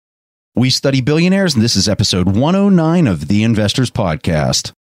We study billionaires, and this is episode 109 of the Investors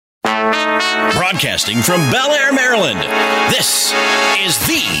Podcast. Broadcasting from Bel Air, Maryland, this is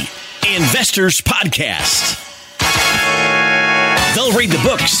the Investors Podcast. They'll read the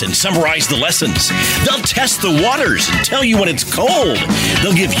books and summarize the lessons. They'll test the waters and tell you when it's cold.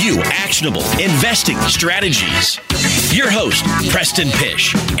 They'll give you actionable investing strategies. Your host, Preston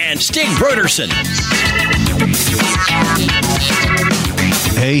Pysh and Stig Brodersen.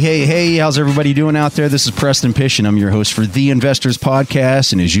 Hey, how's everybody doing out there? This is Preston Pysh, and I'm your host for the Investors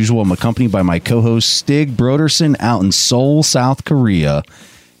Podcast. And as usual, I'm accompanied by my co-host, Stig Brodersen, out in Seoul, South Korea.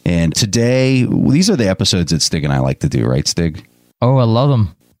 And today, these are the episodes that Stig and I like to do, right, Stig? Oh, I love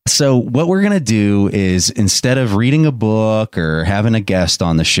them. So what we're going to do is, instead of reading a book or having a guest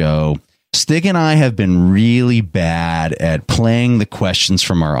on the show, Stig and I have been really bad at playing the questions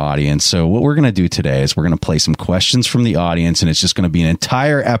from our audience. So what we're going to do today is we're going to play some questions from the audience, and it's just going to be an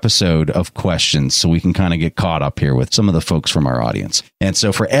entire episode of questions so we can kind of get caught up here with some of the folks from our audience. And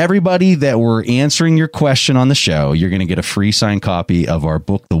so for everybody that we're answering your question on the show, you're going to get a free signed copy of our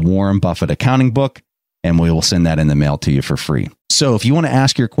book, The Warren Buffett Accounting Book, and we will send that in the mail to you for free. So if you want to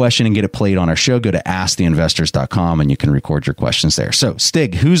ask your question and get it played on our show, go to asktheinvestors.com and you can record your questions there. So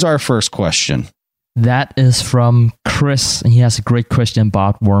Stig, who's our first question? That is from Chris, and he has a great question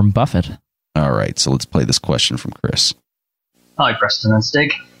about Warren Buffett. All right, so let's play this question from Chris. Hi, Preston and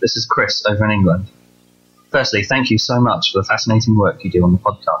Stig. This is Chris over in England. Firstly, thank you so much for the fascinating work you do on the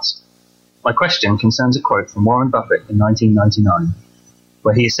podcast. My question concerns a quote from Warren Buffett in 1999.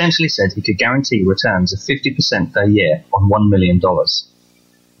 Where he essentially said he could guarantee returns of 50% per year on $1 million.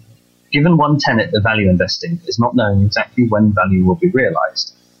 Given one tenet of value investing is not knowing exactly when value will be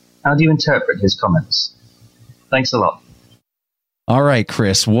realized, how do you interpret his comments? Thanks a lot. All right,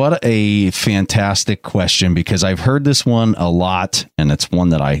 Chris, what a fantastic question, because I've heard this one a lot, and it's one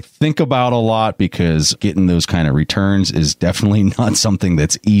that I think about a lot because getting those kind of returns is definitely not something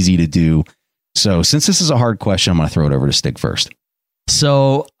that's easy to do. So since this is a hard question, I'm going to throw it over to Stig first.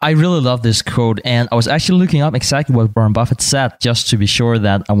 So I really love this quote, and I was actually looking up exactly what Warren Buffett said just to be sure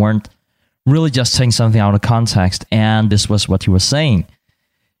that I weren't really just taking something out of context, and this was what he was saying.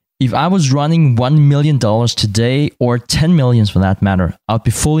 If I was running $1 million today, or 10 million for that matter, I'd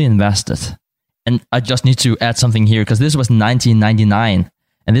be fully invested. And I just need to add something here, because this was 1999,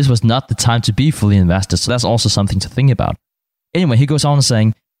 and this was not the time to be fully invested, so that's also something to think about. Anyway, he goes on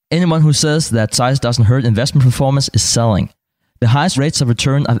saying, anyone who says that size doesn't hurt investment performance is selling. The highest rates of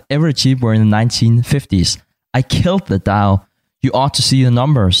return I've ever achieved were in the 1950s. I killed the Dow. You ought to see the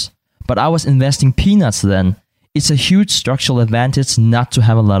numbers. But I was investing peanuts then. It's a huge structural advantage not to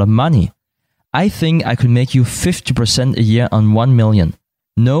have a lot of money. I think I could make you 50% a year on 1 million.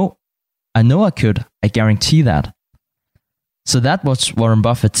 No, I know I could. I guarantee that. So that was Warren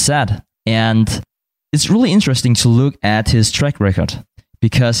Buffett said. And it's really interesting to look at his track record,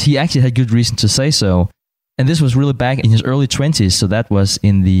 because he actually had good reason to say so. And this was really back in his early 20s, so that was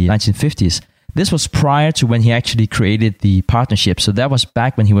in the 1950s. This was prior to when he actually created the partnership, so that was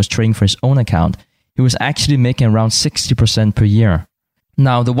back when he was trading for his own account. He was actually making around 60% per year.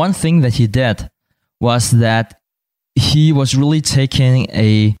 Now, the one thing that he did was that he was really taking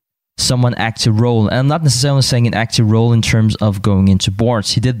a somewhat active role, and I'm not necessarily saying an active role in terms of going into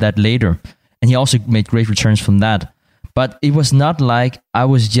boards. He did that later, and he also made great returns from that. But it was not like I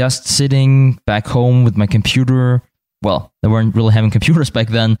was just sitting back home with my computer. Well, they weren't really having computers back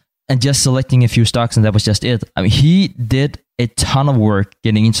then, and just selecting a few stocks, and that was just it. I mean, he did a ton of work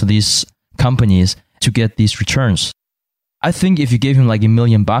getting into these companies to get these returns. I think if you gave him like $1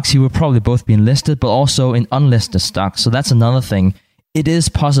 million, he would probably both be enlisted, but also in unlisted stocks. So that's another thing. It is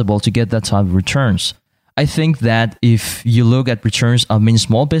possible to get that type of returns. I think that if you look at returns of many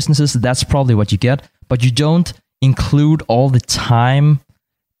small businesses, that's probably what you get, but you don't include all the time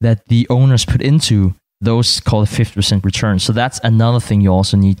that the owners put into those called 50% returns. So that's another thing you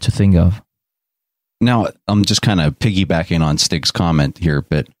also need to think of. Now, I'm just kind of piggybacking on Stig's comment here,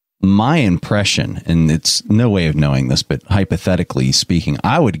 but my impression, and it's no way of knowing this, but hypothetically speaking,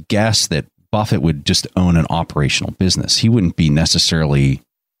 I would guess that Buffett would just own an operational business. He wouldn't be necessarily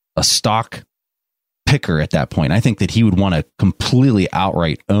a stock picker at that point. I think that he would want to completely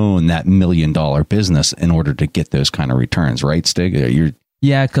outright own that $1 million business in order to get those kind of returns, right, Stig?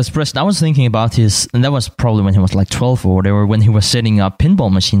 Yeah, because Preston, I was thinking about his, and that was probably when he was like 12 or whatever, when he was setting up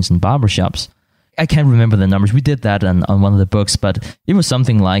pinball machines in barbershops. I can't remember the numbers. We did that on one of the books, but it was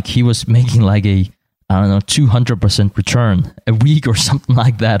something like he was making like a, 200% return a week or something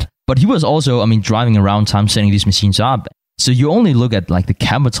like that. But he was also, driving around town setting these machines up. So you only look at like the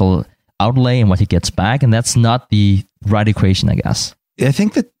capital outlay and what he gets back, and that's not the right equation, I guess. I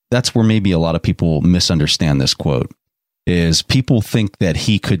think that that's where maybe a lot of people misunderstand this quote, is people think that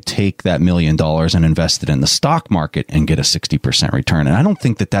he could take that $1 million and invest it in the stock market and get a 60% return. And I don't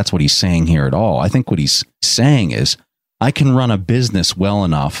think that that's what he's saying here at all. I think what he's saying is, I can run a business well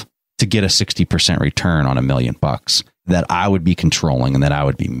enough to get a 60% return on $1 million that I would be controlling and that I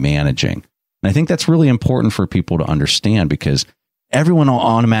would be managing. And I think that's really important for people to understand, because everyone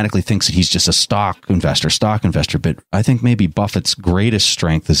automatically thinks that he's just a stock investor. But I think maybe Buffett's greatest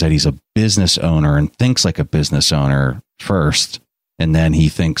strength is that he's a business owner and thinks like a business owner first. And then he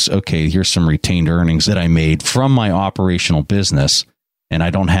thinks, okay, here's some retained earnings that I made from my operational business. And I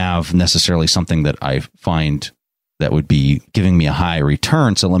don't have necessarily something that I find that would be giving me a high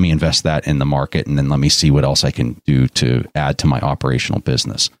return. So let me invest that in the market, and then let me see what else I can do to add to my operational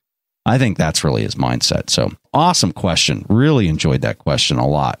business. I think that's really his mindset. So awesome question. Really enjoyed that question a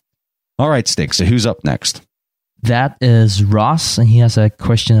lot. All right, Stig. So who's up next? That is Ross, and he has a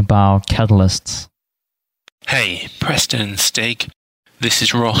question about catalysts. Hey, Preston and Stig. This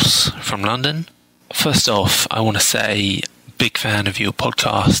is Ross from London. First off, I want to say, big fan of your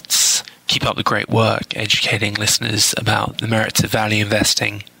podcasts. Keep up the great work educating listeners about the merits of value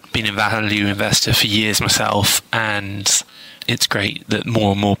investing. Been a value investor for years myself, and it's great that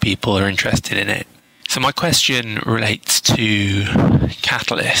more and more people are interested in it. So my question relates to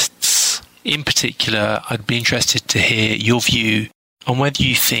catalysts. In particular, I'd be interested to hear your view on whether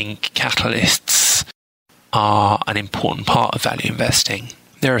you think catalysts are an important part of value investing.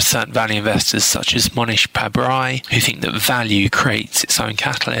 There are certain value investors such as Monish Pabrai who think that value creates its own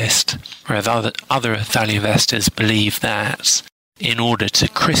catalyst, whereas other value investors believe that in order to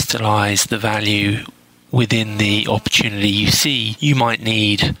crystallize the value within the opportunity you see, you might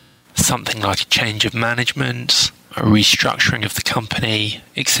need something like a change of management, a restructuring of the company,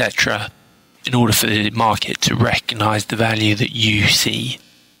 etc., in order for the market to recognize the value that you see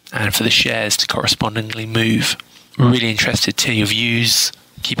and for the shares to correspondingly move. We're really interested to your views.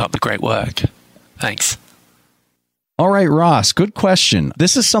 Keep up the great work. Thanks. All right, Ross, good question.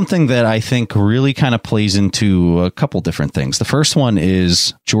 This is something that I think really kind of plays into a couple different things. The first one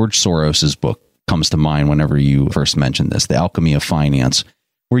is George Soros's book comes to mind whenever you first mentioned this, The Alchemy of Finance,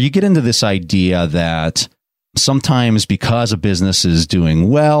 where you get into this idea that sometimes because a business is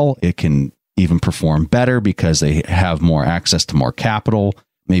doing well, it can even perform better because they have more access to more capital.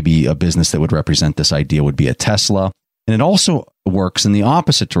 Maybe a business that would represent this idea would be a Tesla. And it also works in the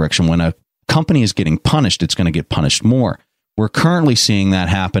opposite direction. When a company is getting punished, it's going to get punished more. We're currently seeing that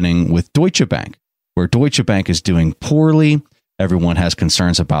happening with Deutsche Bank, where Deutsche Bank is doing poorly. Everyone has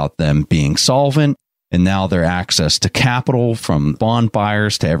concerns about them being solvent. And now their access to capital from bond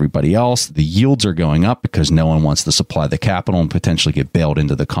buyers to everybody else, the yields are going up because no one wants to supply the capital and potentially get bailed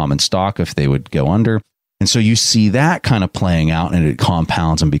into the common stock if they would go under. And so you see that kind of playing out, and it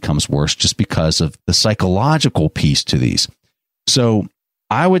compounds and becomes worse just because of the psychological piece to these. So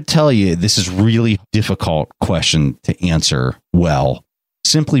I would tell you this is really difficult question to answer well,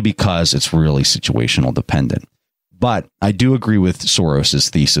 simply because it's really situational dependent. But I do agree with Soros's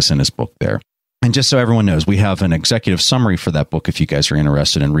thesis in his book there. And just so everyone knows, we have an executive summary for that book if you guys are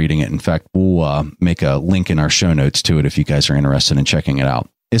interested in reading it. In fact, we'll make a link in our show notes to it if you guys are interested in checking it out.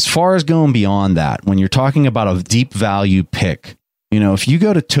 As far as going beyond that, when you're talking about a deep value pick, if you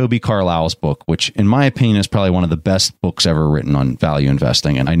go to Toby Carlisle's book, which in my opinion is probably one of the best books ever written on value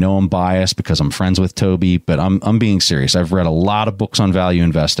investing, and I know I'm biased because I'm friends with Toby, but I'm being serious. I've read a lot of books on value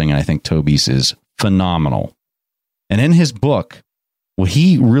investing, and I think Toby's is phenomenal. And in his book, what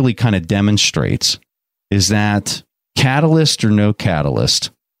he really kind of demonstrates is that catalyst or no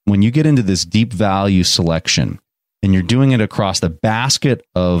catalyst, when you get into this deep value selection, and you're doing it across the basket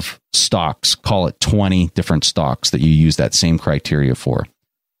of stocks, call it 20 different stocks that you use that same criteria for.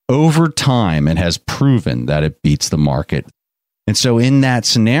 Over time, it has proven that it beats the market. And so in that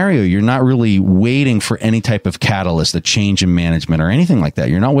scenario, you're not really waiting for any type of catalyst, a change in management or anything like that.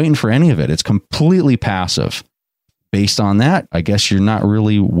 You're not waiting for any of it. It's completely passive. Based on that, I guess you're not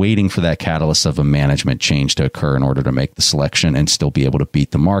really waiting for that catalyst of a management change to occur in order to make the selection and still be able to beat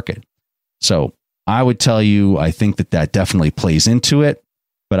the market. So I would tell you, I think that definitely plays into it.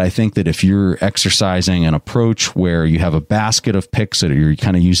 But I think that if you're exercising an approach where you have a basket of picks that you're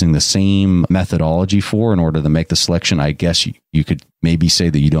kind of using the same methodology for in order to make the selection, I guess you could maybe say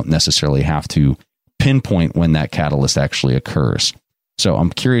that you don't necessarily have to pinpoint when that catalyst actually occurs. So I'm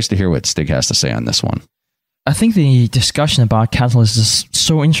curious to hear what Stig has to say on this one. I think the discussion about catalysts is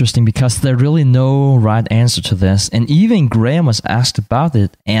so interesting because there's really no right answer to this. And even Graham was asked about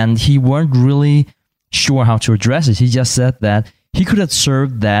it, and he weren't really sure how to address it. He just said that he could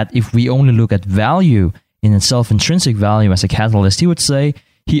observe that if we only look at value in itself, intrinsic value as a catalyst, he would say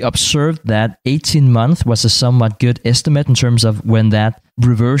he observed that 18 months was a somewhat good estimate in terms of when that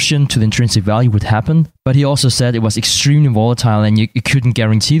reversion to the intrinsic value would happen. But he also said it was extremely volatile and you couldn't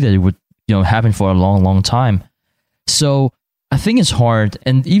guarantee that it would happen for a long, long time. So I think it's hard.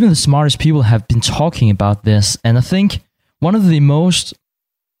 And even the smartest people have been talking about this. And I think one of the most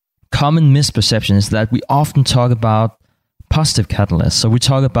common misperceptions is that we often talk about positive catalysts. So we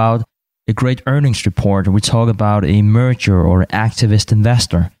talk about a great earnings report, or we talk about a merger or an activist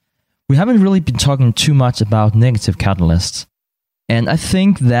investor. We haven't really been talking too much about negative catalysts. And I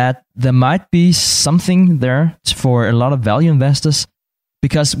think that there might be something there for a lot of value investors,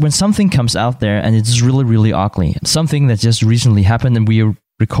 because when something comes out there and it's really, really ugly, something that just recently happened, and we are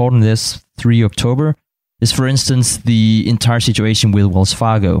recording this 3 October, is, for instance, the entire situation with Wells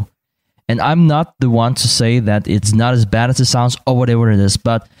Fargo. And I'm not the one to say that it's not as bad as it sounds or whatever it is,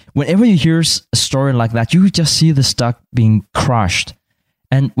 but whenever you hear a story like that, you just see the stock being crushed.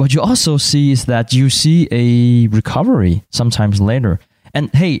 And what you also see is that you see a recovery sometimes later.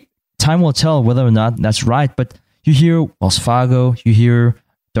 And hey, time will tell whether or not that's right, but you hear Wells Fargo, you hear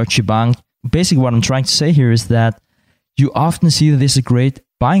Deutsche Bank. Basically, what I'm trying to say here is that you often see that this is a great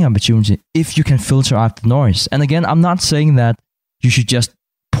buying opportunity if you can filter out the noise. And again, I'm not saying that you should just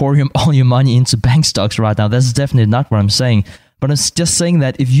pour all your money into bank stocks right now. That's definitely not what I'm saying. But I'm just saying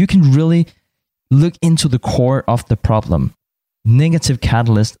that if you can really look into the core of the problem, negative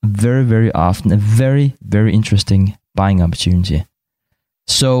catalyst, very, very often a very, very interesting buying opportunity.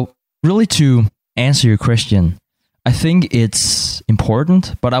 So really, to answer your question, I think it's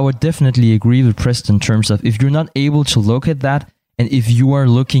important, but I would definitely agree with Preston in terms of if you're not able to look at that, and if you are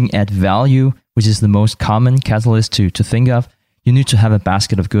looking at value, which is the most common catalyst to think of, you need to have a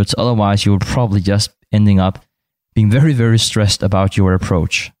basket of goods. Otherwise, you're probably just ending up being very, very stressed about your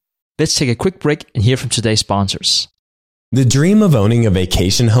approach. Let's take a quick break and hear from today's sponsors. The dream of owning a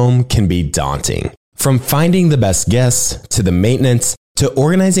vacation home can be daunting. From finding the best guests, to the maintenance, to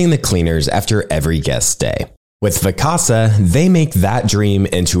organizing the cleaners after every guest stay. With Vacasa, they make that dream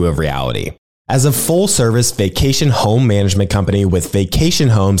into a reality. As a full-service vacation home management company with vacation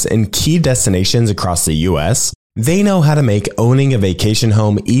homes in key destinations across the U.S., they know how to make owning a vacation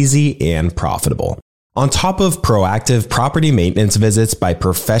home easy and profitable. On top of proactive property maintenance visits by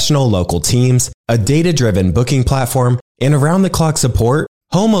professional local teams, a data-driven booking platform, and around-the-clock support,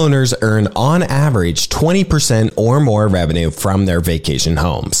 homeowners earn on average 20% or more revenue from their vacation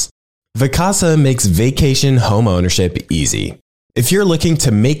homes. Vacasa makes vacation home ownership easy. If you're looking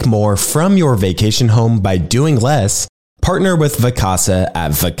to make more from your vacation home by doing less, partner with Vacasa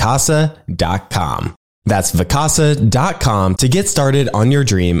at vacasa.com. That's vacasa.com to get started on your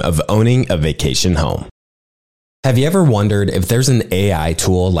dream of owning a vacation home. Have you ever wondered if there's an AI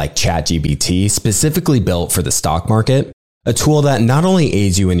tool like ChatGPT specifically built for the stock market? A tool that not only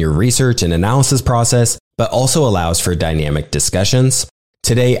aids you in your research and analysis process, but also allows for dynamic discussions?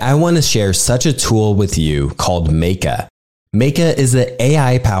 Today, I want to share such a tool with you called Meka. Meka is the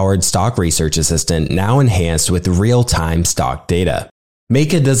AI-powered stock research assistant now enhanced with real-time stock data.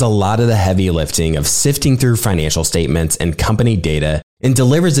 Meka does a lot of the heavy lifting of sifting through financial statements and company data and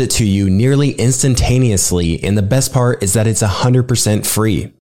delivers it to you nearly instantaneously, and the best part is that it's 100%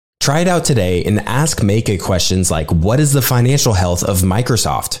 free. Try it out today and ask Meka questions like, what is the financial health of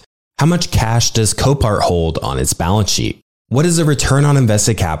Microsoft? How much cash does Copart hold on its balance sheet? What is the return on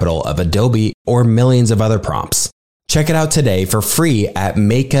invested capital of Adobe, or millions of other prompts? Check it out today for free at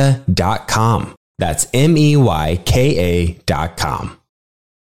Meka.com. That's MEYKA.com.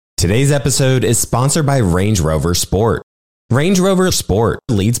 Today's episode is sponsored by Range Rover Sport. Range Rover Sport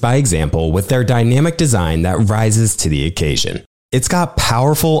leads by example with their dynamic design that rises to the occasion. It's got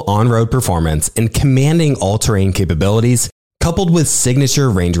powerful on-road performance and commanding all-terrain capabilities, coupled with signature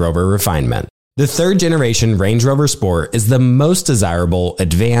Range Rover refinement. The third-generation Range Rover Sport is the most desirable,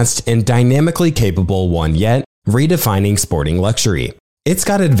 advanced, and dynamically capable one yet, redefining sporting luxury. It's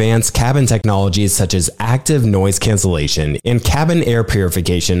got advanced cabin technologies such as active noise cancellation and cabin air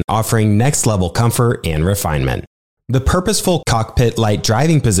purification, offering next-level comfort and refinement. The purposeful cockpit-like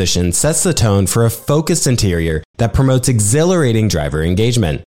driving position sets the tone for a focused interior that promotes exhilarating driver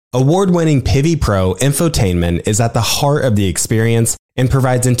engagement. Award-winning Pivi Pro infotainment is at the heart of the experience and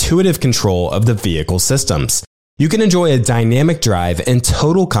provides intuitive control of the vehicle systems. You can enjoy a dynamic drive and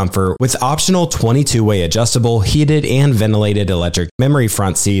total comfort with optional 22-way adjustable, heated and ventilated electric memory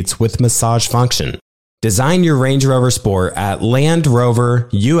front seats with massage function. Design your Range Rover Sport at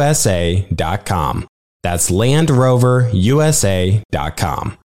LandRoverUSA.com. That's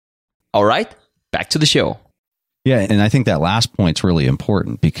LandRoverUSA.com. All right, back to the show. Yeah, and I think that last point's really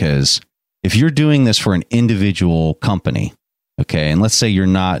important, because if you're doing this for an individual company, Okay. And let's say you're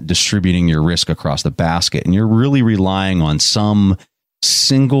not distributing your risk across the basket and you're really relying on some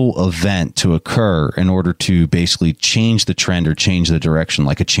single event to occur in order to basically change the trend or change the direction,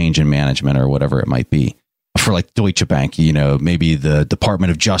 like a change in management or whatever it might be. For like Deutsche Bank, maybe the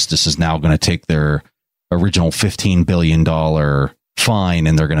Department of Justice is now going to take their original $15 billion fine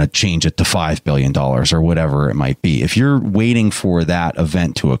and they're going to change it to $5 billion or whatever it might be. If you're waiting for that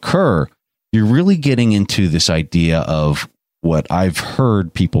event to occur, you're really getting into this idea of what I've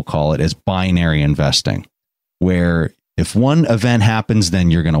heard people call it as binary investing, where if one event happens, then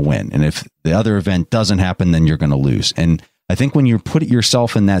you're going to win. And if the other event doesn't happen, then you're going to lose. And I think when you put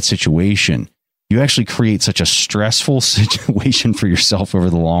yourself in that situation, you actually create such a stressful situation for yourself over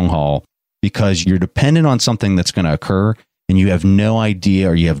the long haul because you're dependent on something that's going to occur and you have no idea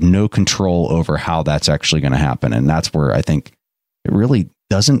or you have no control over how that's actually going to happen. And that's where I think it really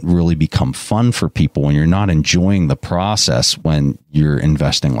doesn't really become fun for people when you're not enjoying the process when you're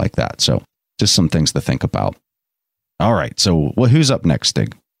investing like that. So just some things to think about. All right. So who's up next,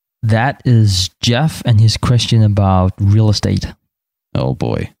 Stig? That is Jeff and his question about real estate. Oh,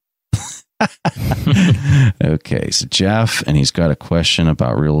 boy. Okay. So Jeff, and he's got a question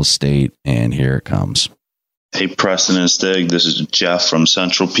about real estate, and here it comes. Hey, Preston and Stig. This is Jeff from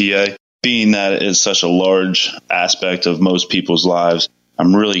Central PA. Being that it is such a large aspect of most people's lives,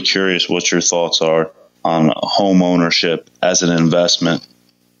 I'm really curious what your thoughts are on home ownership as an investment.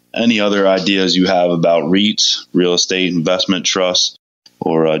 Any other ideas you have about REITs, real estate investment trusts,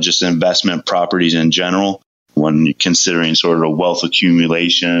 or just investment properties in general when considering sort of wealth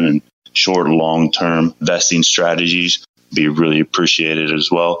accumulation and short and long-term investing strategies? Be really appreciated as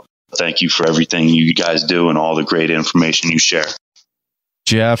well. Thank you for everything you guys do and all the great information you share.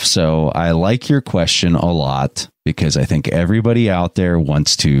 Jeff, so I like your question a lot because I think everybody out there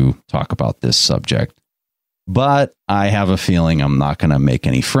wants to talk about this subject. But I have a feeling I'm not going to make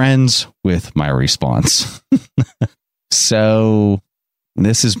any friends with my response. So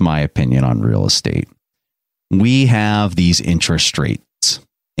this is my opinion on real estate. We have these interest rates,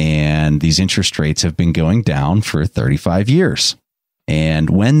 and these interest rates have been going down for 35 years. And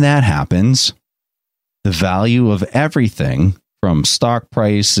when that happens, the value of everything from stock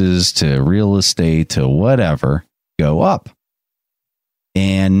prices to real estate to whatever go up.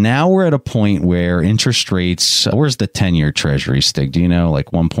 And now we're at a point where interest rates, where's the 10-year treasury, Stig? Do you know, like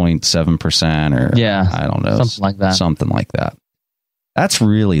 1.7% or I don't know. Something like that. Something like that. That's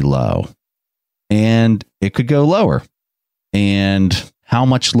really low. And it could go lower. And how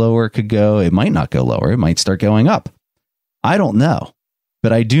much lower it could go? It might not go lower. It might start going up. I don't know.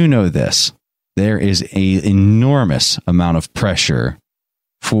 But I do know this. There is an enormous amount of pressure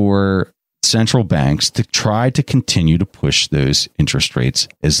for central banks to try to continue to push those interest rates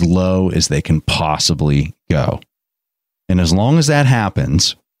as low as they can possibly go. And as long as that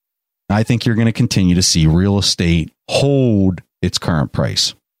happens, I think you're going to continue to see real estate hold its current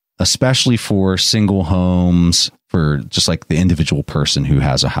price, especially for single homes, for just like the individual person who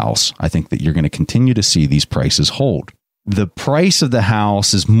has a house. I think that you're going to continue to see these prices hold. The price of the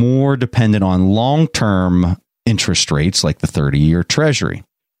house is more dependent on long-term interest rates like the 30-year treasury.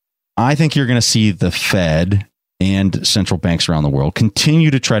 I think you're going to see the Fed and central banks around the world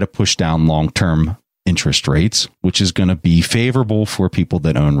continue to try to push down long-term interest rates, which is going to be favorable for people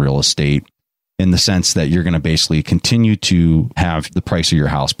that own real estate in the sense that you're going to basically continue to have the price of your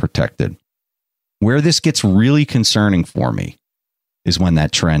house protected. Where this gets really concerning for me is when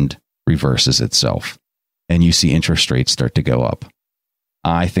that trend reverses itself and you see interest rates start to go up.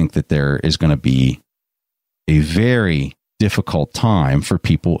 I think that there is going to be a very difficult time for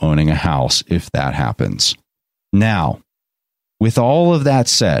people owning a house if that happens. Now, with all of that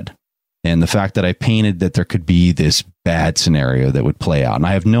said, and the fact that I painted that there could be this bad scenario that would play out, and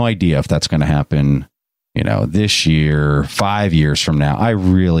I have no idea if that's going to happen, this year, 5 years from now, I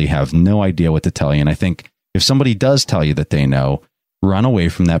really have no idea what to tell you. And I think if somebody does tell you that they know, run away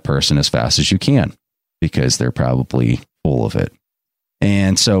from that person as fast as you can because they're probably full of it.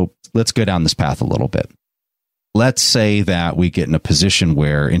 And so let's go down this path a little bit. Let's say that we get in a position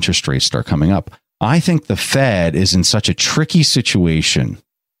where interest rates start coming up. I think the Fed is in such a tricky situation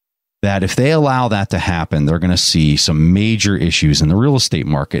that if they allow that to happen, they're going to see some major issues in the real estate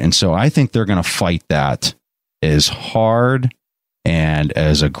market. And so I think they're going to fight that as hard and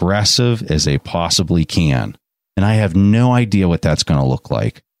as aggressive as they possibly can. And I have no idea what that's going to look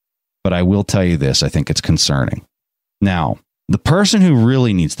like. But I will tell you this, I think it's concerning. Now, the person who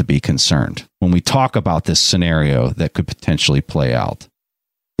really needs to be concerned when we talk about this scenario that could potentially play out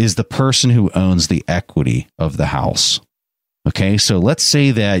is the person who owns the equity of the house. Okay, so let's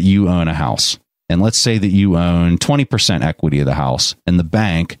say that you own a house And let's say that you own 20% equity of the house and the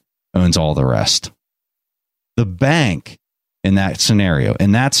bank owns all the rest. The bank in that scenario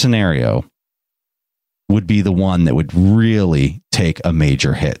would be the one that would really take a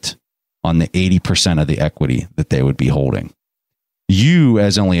major hit on the 80% of the equity that they would be holding. You,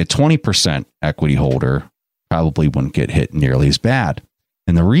 as only a 20% equity holder, probably wouldn't get hit nearly as bad.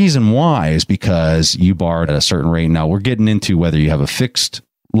 And the reason why is because you borrowed at a certain rate. Now, we're getting into whether you have a fixed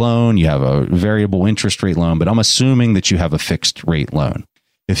loan, you have a variable interest rate loan, but I'm assuming that you have a fixed rate loan.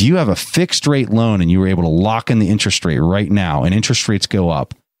 If you have a fixed rate loan and you were able to lock in the interest rate right now and interest rates go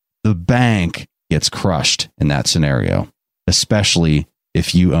up, the bank gets crushed in that scenario, especially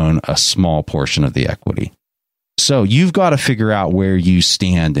if you own a small portion of the equity. So you've got to figure out where you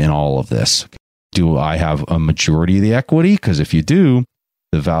stand in all of this. Do I have a majority of the equity? Because if you do,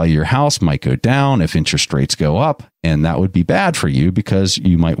 the value of your house might go down if interest rates go up, and that would be bad for you because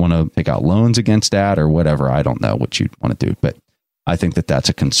you might want to take out loans against that or whatever. I don't know what you'd want to do, but I think that that's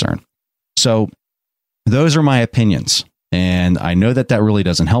a concern. So those are my opinions. And I know that that really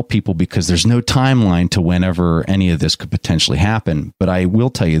doesn't help people because there's no timeline to whenever any of this could potentially happen. But I will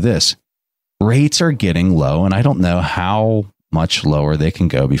tell you this, rates are getting low, and I don't know how much lower they can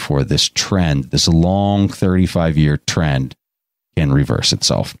go before this trend, this long 35-year trend, can reverse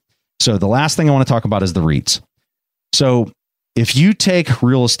itself. So the last thing I want to talk about is the REITs. So if you take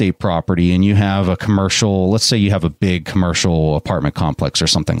real estate property and you have a commercial, let's say you have a big commercial apartment complex or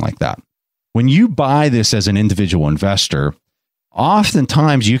something like that. When you buy this as an individual investor,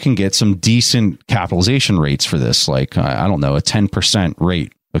 oftentimes you can get some decent capitalization rates for this, like, I don't know, a 10%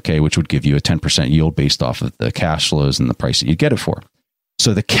 rate, okay, which would give you a 10% yield based off of the cash flows and the price that you get it for.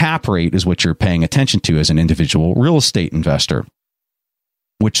 So the cap rate is what you're paying attention to as an individual real estate investor,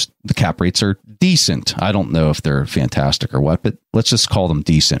 which the cap rates are decent. I don't know if they're fantastic or what, but let's just call them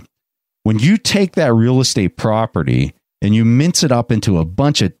decent. When you take that real estate property and you mince it up into a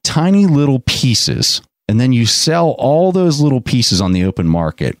bunch of tiny little pieces, and then you sell all those little pieces on the open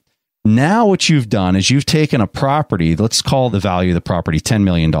market, now what you've done is you've taken a property, let's call the value of the property $10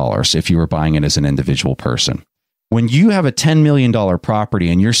 million if you were buying it as an individual person. When you have a $10 million property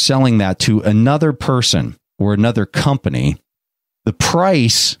and you're selling that to another person or another company, the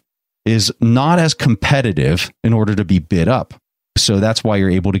price is not as competitive in order to be bid up. So that's why you're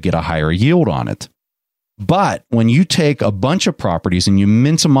able to get a higher yield on it. But when you take a bunch of properties and you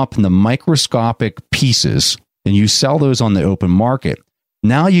mince them up into microscopic pieces and you sell those on the open market,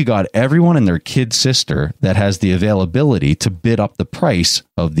 now you got everyone and their kid sister that has the availability to bid up the price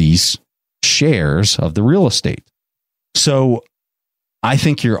of these shares of the real estate. So I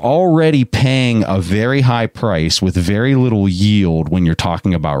think you're already paying a very high price with very little yield when you're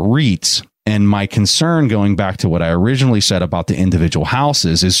talking about REITs. And my concern, going back to what I originally said about the individual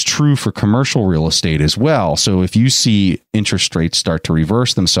houses, is true for commercial real estate as well. So if you see interest rates start to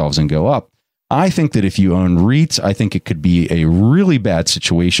reverse themselves and go up, I think that if you own REITs, I think it could be a really bad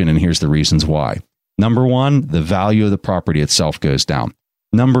situation. And here's the reasons why. Number one, the value of the property itself goes down.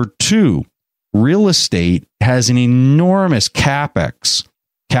 Number two, real estate has an enormous CapEx,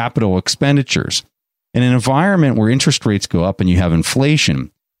 capital expenditures. In an environment where interest rates go up and you have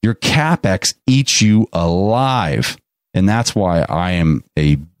inflation, your CapEx eats you alive. And that's why I am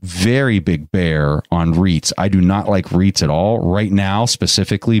a very big bear on REITs. I do not like REITs at all right now,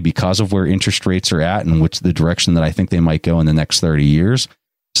 specifically because of where interest rates are at and which the direction that I think they might go in the next 30 years.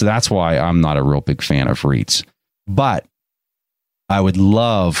 So that's why I'm not a real big fan of REITs. But I would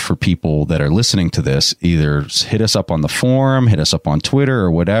love for people that are listening to this, either hit us up on the forum, hit us up on Twitter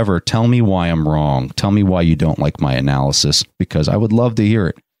or whatever. Tell me why I'm wrong. Tell me why you don't like my analysis, because I would love to hear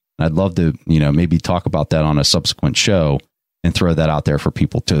it. I'd love to, maybe talk about that on a subsequent show and throw that out there for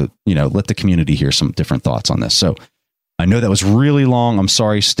people to, let the community hear some different thoughts on this. So I know that was really long. I'm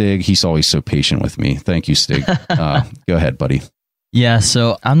sorry, Stig. He's always so patient with me. Thank you, Stig. Go ahead, buddy. Yeah,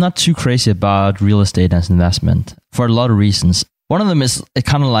 so I'm not too crazy about real estate as an investment for a lot of reasons. One of them is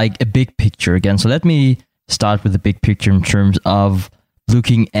kind of like a big picture again. So let me start with the big picture in terms of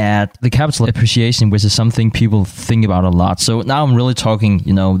looking at the capital appreciation, which is something people think about a lot. So now I'm really talking,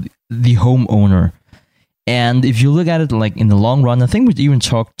 the homeowner. And if you look at it like in the long run, I think we even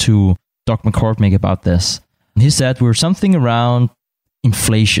talked to Doc McCormick about this. He said we're something around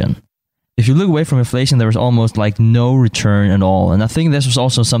inflation. If you look away from inflation, there was almost like no return at all. And I think this was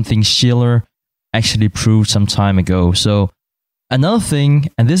also something Shiller actually proved some time ago. So another thing,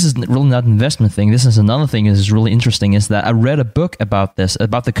 and this is really not an investment thing, this is another thing that is really interesting, is that I read a book about this,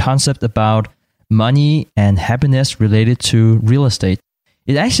 about the concept about money and happiness related to real estate.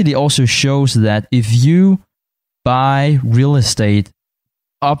 It actually also shows that if you buy real estate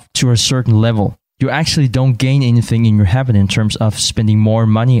up to a certain level, you actually don't gain anything in your habit in terms of spending more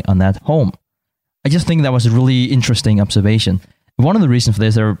money on that home. I just think that was a really interesting observation. One of the reasons for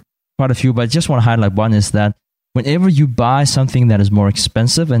this, there are quite a few, but I just want to highlight one, is that whenever you buy something that is more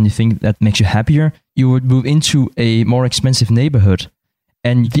expensive and you think that makes you happier, you would move into a more expensive neighborhood.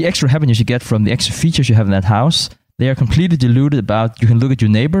 And the extra happiness you get from the extra features you have in that house, they are completely diluted about, you can look at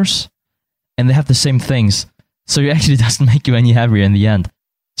your neighbors and they have the same things. So it actually doesn't make you any happier in the end.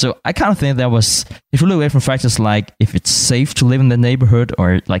 So I kind of think that was, if you look away from factors like if it's safe to live in the neighborhood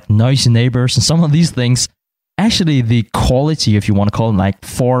or like noisy neighbors and some of these things, actually the quality, if you want to call it like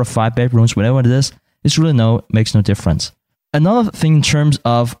 4 or 5 bedrooms, whatever it is, it's really makes no difference. Another thing in terms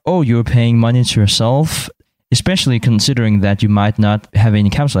of, you're paying money to yourself, especially considering that you might not have any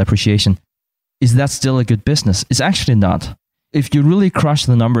capital appreciation, is that still a good business? It's actually not. If you really crush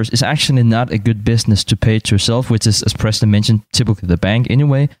the numbers, it's actually not a good business to pay to yourself, which is, as Preston mentioned, typically the bank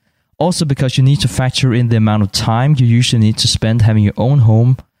anyway. Also because you need to factor in the amount of time you usually need to spend having your own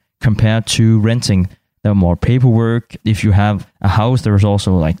home compared to renting. There are more paperwork. If you have a house, there is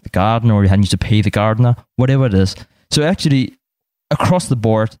also like the gardener, or you need to pay the gardener, whatever it is. So actually, across the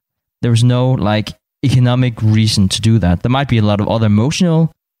board, there is no like economic reason to do that. There might be a lot of other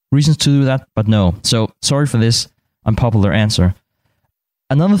emotional reasons to do that, but no. So sorry for this unpopular answer.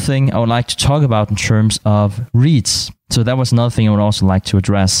 Another thing I would like to talk about in terms of REITs. So that was another thing I would also like to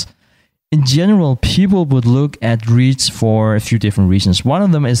address. In general, people would look at REITs for a few different reasons. One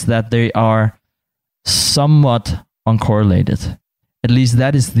of them is that they are somewhat uncorrelated. At least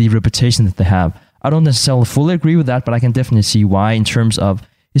that is the reputation that they have. I don't necessarily fully agree with that, but I can definitely see why, in terms of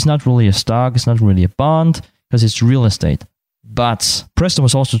it's not really a stock, it's not really a bond, because it's real estate. But Preston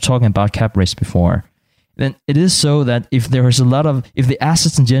was also talking about cap rates before. Then it is so that if there is if the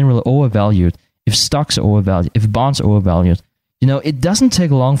assets in general are overvalued, if stocks are overvalued, if bonds are overvalued, it doesn't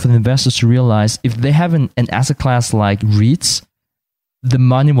take long for the investors to realize if they have an asset class like REITs, the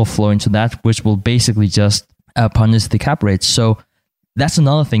money will flow into that, which will basically just punish the cap rates. So that's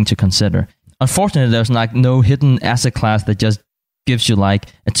another thing to consider. Unfortunately, there's like no hidden asset class that just gives you like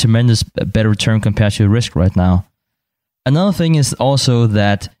a tremendous better return compared to your risk right now. Another thing is also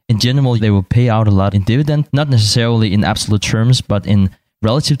that in general, they will pay out a lot in dividend, not necessarily in absolute terms, but in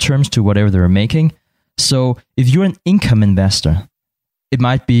relative terms to whatever they're making. So if you're an income investor, it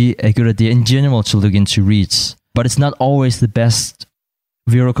might be a good idea in general to look into REITs, but it's not always the best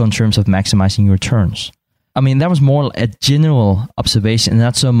vehicle in terms of maximizing your returns. I mean, that was more a general observation and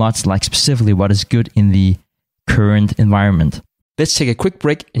not so much like specifically what is good in the current environment. Let's take a quick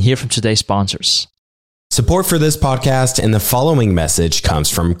break and hear from today's sponsors. Support for this podcast and the following message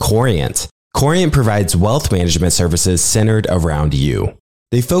comes from Corient. Corient provides wealth management services centered around you.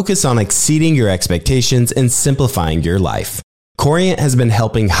 They focus on exceeding your expectations and simplifying your life. Corient has been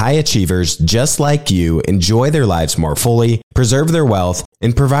helping high achievers just like you enjoy their lives more fully, preserve their wealth,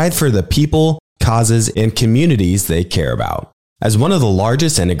 and provide for the people, causes, and communities they care about. As one of the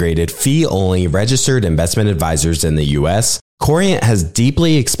largest integrated fee-only registered investment advisors in the U.S., Corient has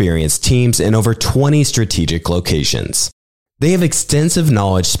deeply experienced teams in over 20 strategic locations. They have extensive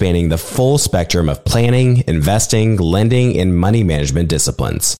knowledge spanning the full spectrum of planning, investing, lending, and money management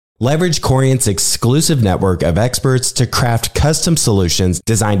disciplines. Leverage Corient's exclusive network of experts to craft custom solutions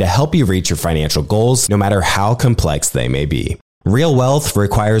designed to help you reach your financial goals, no matter how complex they may be. Real wealth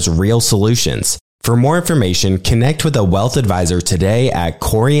requires real solutions. For more information, connect with a wealth advisor today at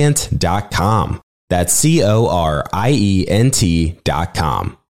Corient.com. That's Corient.com.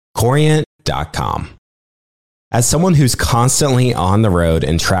 Corient.com. As someone who's constantly on the road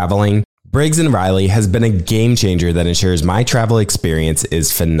and traveling, Briggs & Riley has been a game changer that ensures my travel experience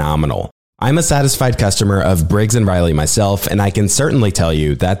is phenomenal. I'm a satisfied customer of Briggs & Riley myself, and I can certainly tell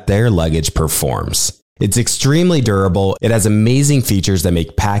you that their luggage performs. It's extremely durable, it has amazing features that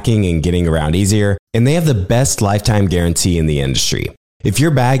make packing and getting around easier, and they have the best lifetime guarantee in the industry. If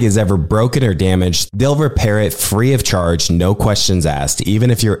your bag is ever broken or damaged, they'll repair it free of charge, no questions asked, even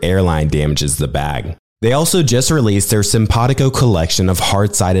if your airline damages the bag. They also just released their Simpatico collection of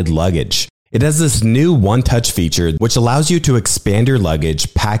hard-sided luggage. It has this new one-touch feature which allows you to expand your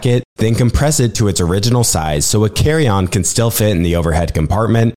luggage, pack it, then compress it to its original size so a carry-on can still fit in the overhead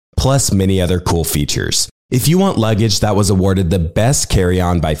compartment, plus many other cool features. If you want luggage that was awarded the best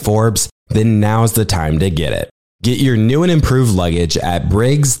carry-on by Forbes, then now's the time to get it. Get your new and improved luggage at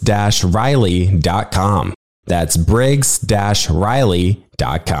Briggs-Riley.com. That's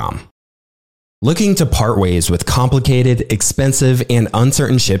Briggs-Riley.com. Looking to part ways with complicated, expensive, and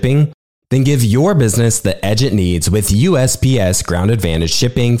uncertain shipping? Then give your business the edge it needs with USPS Ground Advantage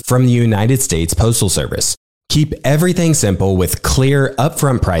shipping from the United States Postal Service. Keep everything simple with clear,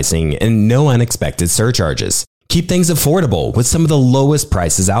 upfront pricing and no unexpected surcharges. Keep things affordable with some of the lowest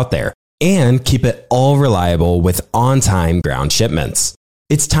prices out there. And keep it all reliable with on-time ground shipments.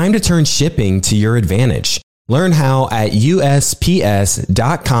 It's time to turn shipping to your advantage. Learn how at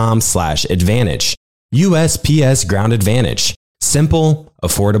USPS.com/advantage. USPS Ground Advantage. Simple,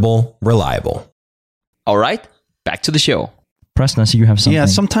 affordable, reliable. All right, back to the show. Preston, I see you have something. Yeah,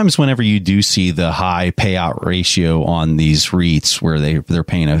 sometimes whenever you do see the high payout ratio on these REITs where they're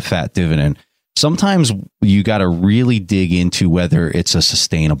paying a fat dividend, sometimes you got to really dig into whether it's a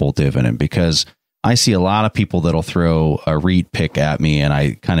sustainable dividend, because I see a lot of people that'll throw a REIT pick at me and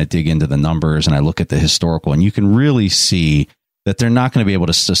I kind of dig into the numbers and I look at the historical, and you can really see that they're not going to be able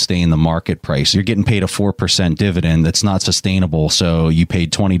to sustain the market price. You're getting paid a 4% dividend that's not sustainable. So you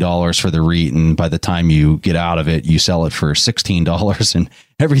paid $20 for the REIT, and by the time you get out of it, you sell it for $16, and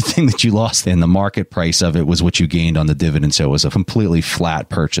everything that you lost in the market price of it was what you gained on the dividend. So it was a completely flat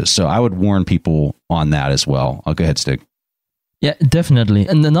purchase. So I would warn people on that as well. I'll go ahead, Stig. Yeah, definitely.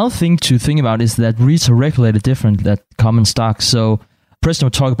 And another thing to think about is that REITs are regulated different than common stocks. So Preston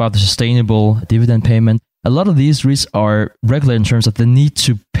will talk about the sustainable dividend payment. A lot of these REITs are regulated in terms of the need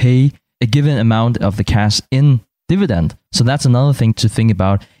to pay a given amount of the cash in dividend. So that's another thing to think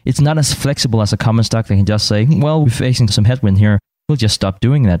about. It's not as flexible as a common stock that can just say, well, we're facing some headwind here. We'll just stop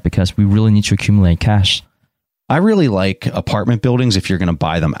doing that because we really need to accumulate cash. I really like apartment buildings if you're going to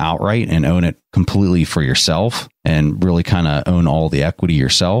buy them outright and own it completely for yourself and really kind of own all the equity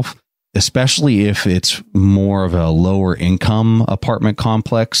yourself, especially if it's more of a lower income apartment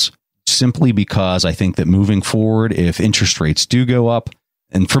complex. Simply because I think that moving forward, if interest rates do go up,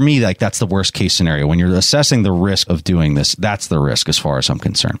 and for me, like that's the worst case scenario. When you're assessing the risk of doing this, that's the risk as far as I'm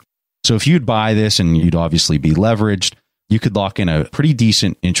concerned. So if you'd buy this and you'd obviously be leveraged, you could lock in a pretty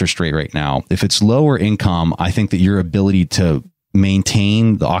decent interest rate right now. If it's lower income, I think that your ability to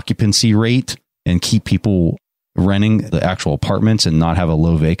maintain the occupancy rate and keep people renting the actual apartments and not have a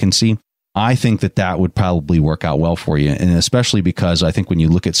low vacancy, I think that that would probably work out well for you. And especially because I think when you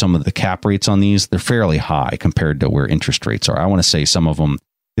look at some of the cap rates on these, they're fairly high compared to where interest rates are. I want to say some of them,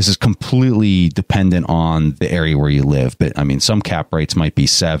 this is completely dependent on the area where you live. But I mean, some cap rates might be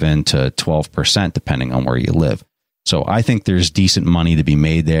 7 to 12% depending on where you live. So I think there's decent money to be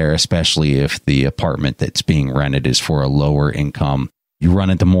made there, especially if the apartment that's being rented is for a lower income. You run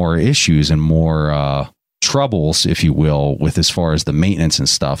into more issues and more troubles, if you will, with as far as the maintenance and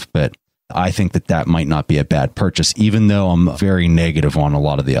stuff. But I think that that might not be a bad purchase, even though I'm very negative on a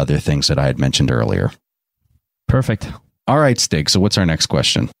lot of the other things that I had mentioned earlier. Perfect. All right, Stig. So what's our next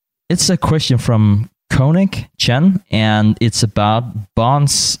question? It's a question from Koenig Chen, and it's about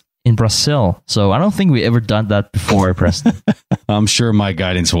bonds in Brazil. So I don't think we ever done that before, Preston. I'm sure my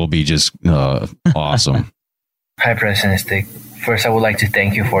guidance will be just awesome. Hi, Preston and Stig. First, I would like to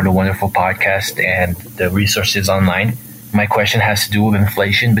thank you for the wonderful podcast and the resources online. My question has to do with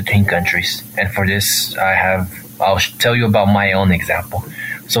inflation between countries. And for this, I'll tell you about my own example.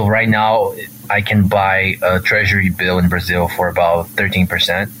 So right now, I can buy a treasury bill in Brazil for about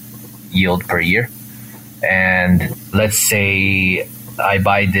 13% yield per year. And let's say I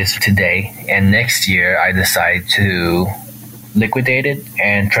buy this today, and next year I decide to liquidate it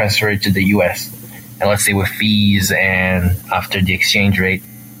and transfer it to the US. And let's say with fees and after the exchange rate,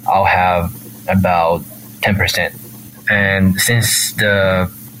 I'll have about 10%. And since the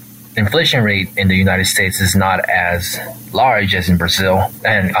inflation rate in the United States is not as large as in Brazil,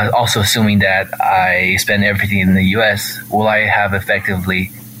 and I'm also assuming that I spend everything in the US, will I have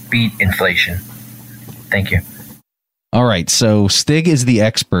effectively beat inflation? Thank you. All right. So Stig is the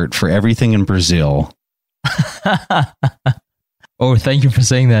expert for everything in Brazil. Oh, thank you for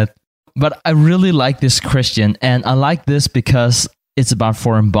saying that. But I really like this question, and I like this because it's about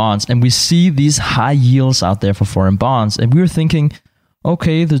foreign bonds, and we see these high yields out there for foreign bonds, and we were thinking,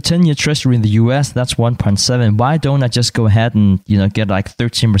 okay, the 10-year treasury in the US, that's 1.7. Why don't I just go ahead and get like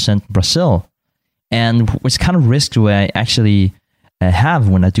 13% in Brazil? And which kind of risk do I actually have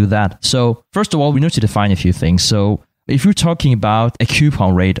when I do that? So first of all, we need to define a few things. So if you're talking about a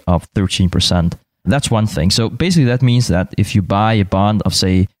coupon rate of 13%, that's one thing. So basically that means that if you buy a bond of,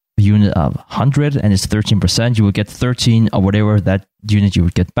 say, a unit of 100 and it's 13%, you will get 13 or whatever that unit you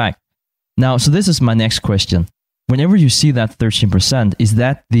would get back. Now, so this is my next question. Whenever you see that 13%, is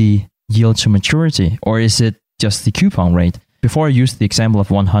that the yield to maturity, or is it just the coupon rate? Before I use the example of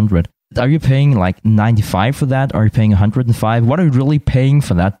 100, are you paying like 95 for that? Are you paying 105? What are you really paying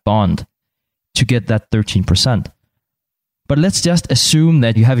for that bond to get that 13%? But let's just assume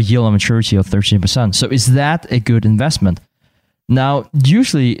that you have a yield on maturity of 13%. So is that a good investment? Now,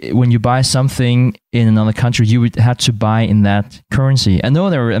 usually when you buy something in another country, you would have to buy in that currency. I know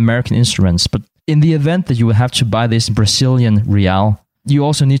there are American instruments, but in the event that you would have to buy this Brazilian real, you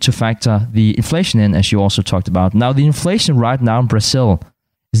also need to factor the inflation in, as you also talked about. Now, the inflation right now in Brazil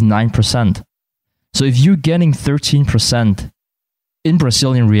is 9%. So if you're getting 13% in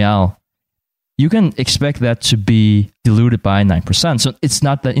Brazilian real, you can expect that to be diluted by 9%. So it's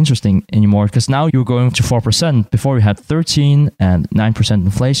not that interesting anymore because now you're going to 4%. Before you had 13 and 9%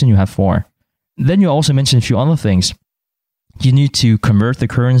 inflation, you have 4. Then you also mentioned a few other things. You need to convert the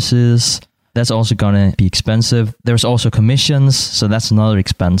currencies. That's also going to be expensive. There's also commissions, so that's another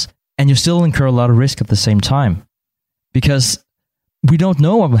expense. And you still incur a lot of risk at the same time because we don't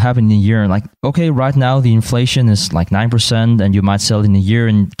know what will happen in a year. Like, okay, right now the inflation is like 9% and you might sell in a year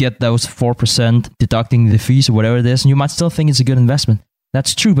and get those 4% deducting the fees or whatever it is, and you might still think it's a good investment.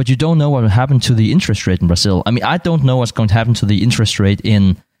 That's true, but you don't know what will happen to the interest rate in Brazil. I mean, I don't know what's going to happen to the interest rate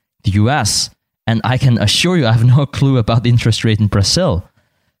in the US, and I can assure you I have no clue about the interest rate in Brazil.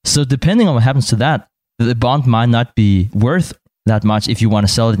 So depending on what happens to that, the bond might not be worth that much if you want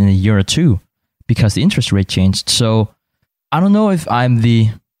to sell it in a year or two because the interest rate changed. So I don't know if I'm the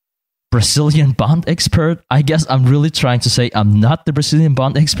Brazilian bond expert. I guess I'm really trying to say I'm not the Brazilian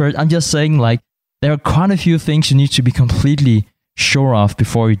bond expert. I'm just saying like there are quite a few things you need to be completely sure of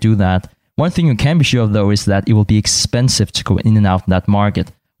before you do that. One thing you can be sure of though is that it will be expensive to go in and out in that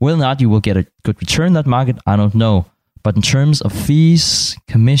market. Whether or not you will get a good return in that market, I don't know. But in terms of fees,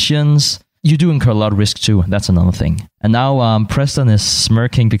 commissions, you do incur a lot of risk too. That's another thing. And now Preston is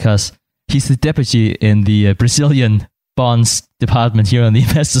smirking because he's the deputy in the Brazilian bonds department here on the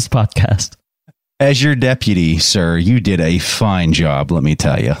Investors Podcast. As your deputy, sir, you did a fine job, let me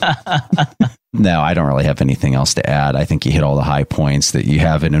tell you. No, I don't really have anything else to add. I think you hit all the high points that you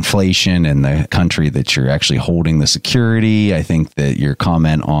have in inflation in the country that you're actually holding the security. I think that your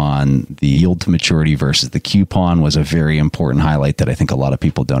comment on the yield to maturity versus the coupon was a very important highlight that I think a lot of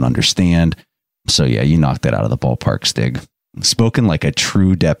people don't understand. So yeah, you knocked that out of the ballpark, Stig. Spoken like a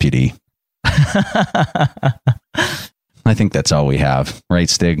true deputy. I think that's all we have, right,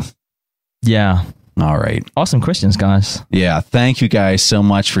 Stig? Yeah. All right. Awesome questions, guys. Yeah. Thank you guys so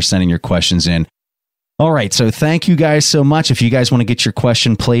much for sending your questions in. All right. So thank you guys so much. If you guys want to get your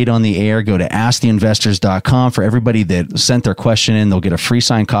question played on the air, go to asktheinvestors.com. For everybody that sent their question in, they'll get a free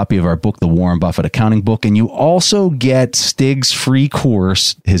signed copy of our book, The Warren Buffett Accounting Book. And you also get Stig's free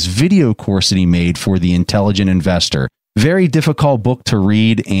course, his video course that he made for the Intelligent Investor. Very difficult book to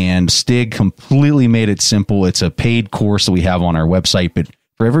read, and Stig completely made it simple. It's a paid course that we have on our website, but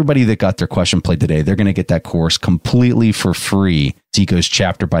for everybody that got their question played today, they're going to get that course completely for free. He goes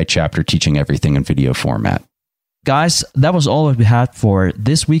chapter by chapter, teaching everything in video format. Guys, that was all that we had for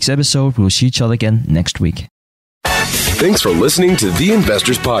this week's episode. We'll see each other again next week. Thanks for listening to The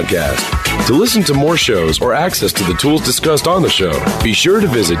Investors Podcast. To listen to more shows or access to the tools discussed on the show, be sure to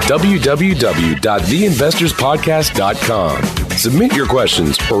visit www.theinvestorspodcast.com. Submit your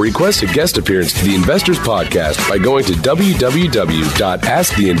questions or request a guest appearance to The Investors Podcast by going to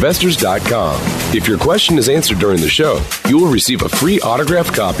www.asktheinvestors.com. If your question is answered during the show, you will receive a free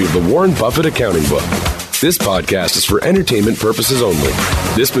autographed copy of the Warren Buffett Accounting Book. This podcast is for entertainment purposes only.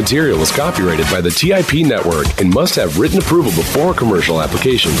 This material is copyrighted by the TIP Network and must have written approval before commercial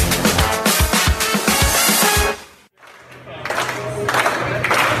application.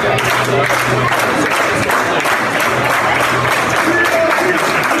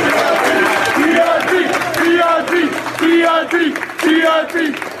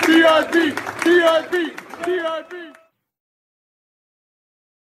 TIP.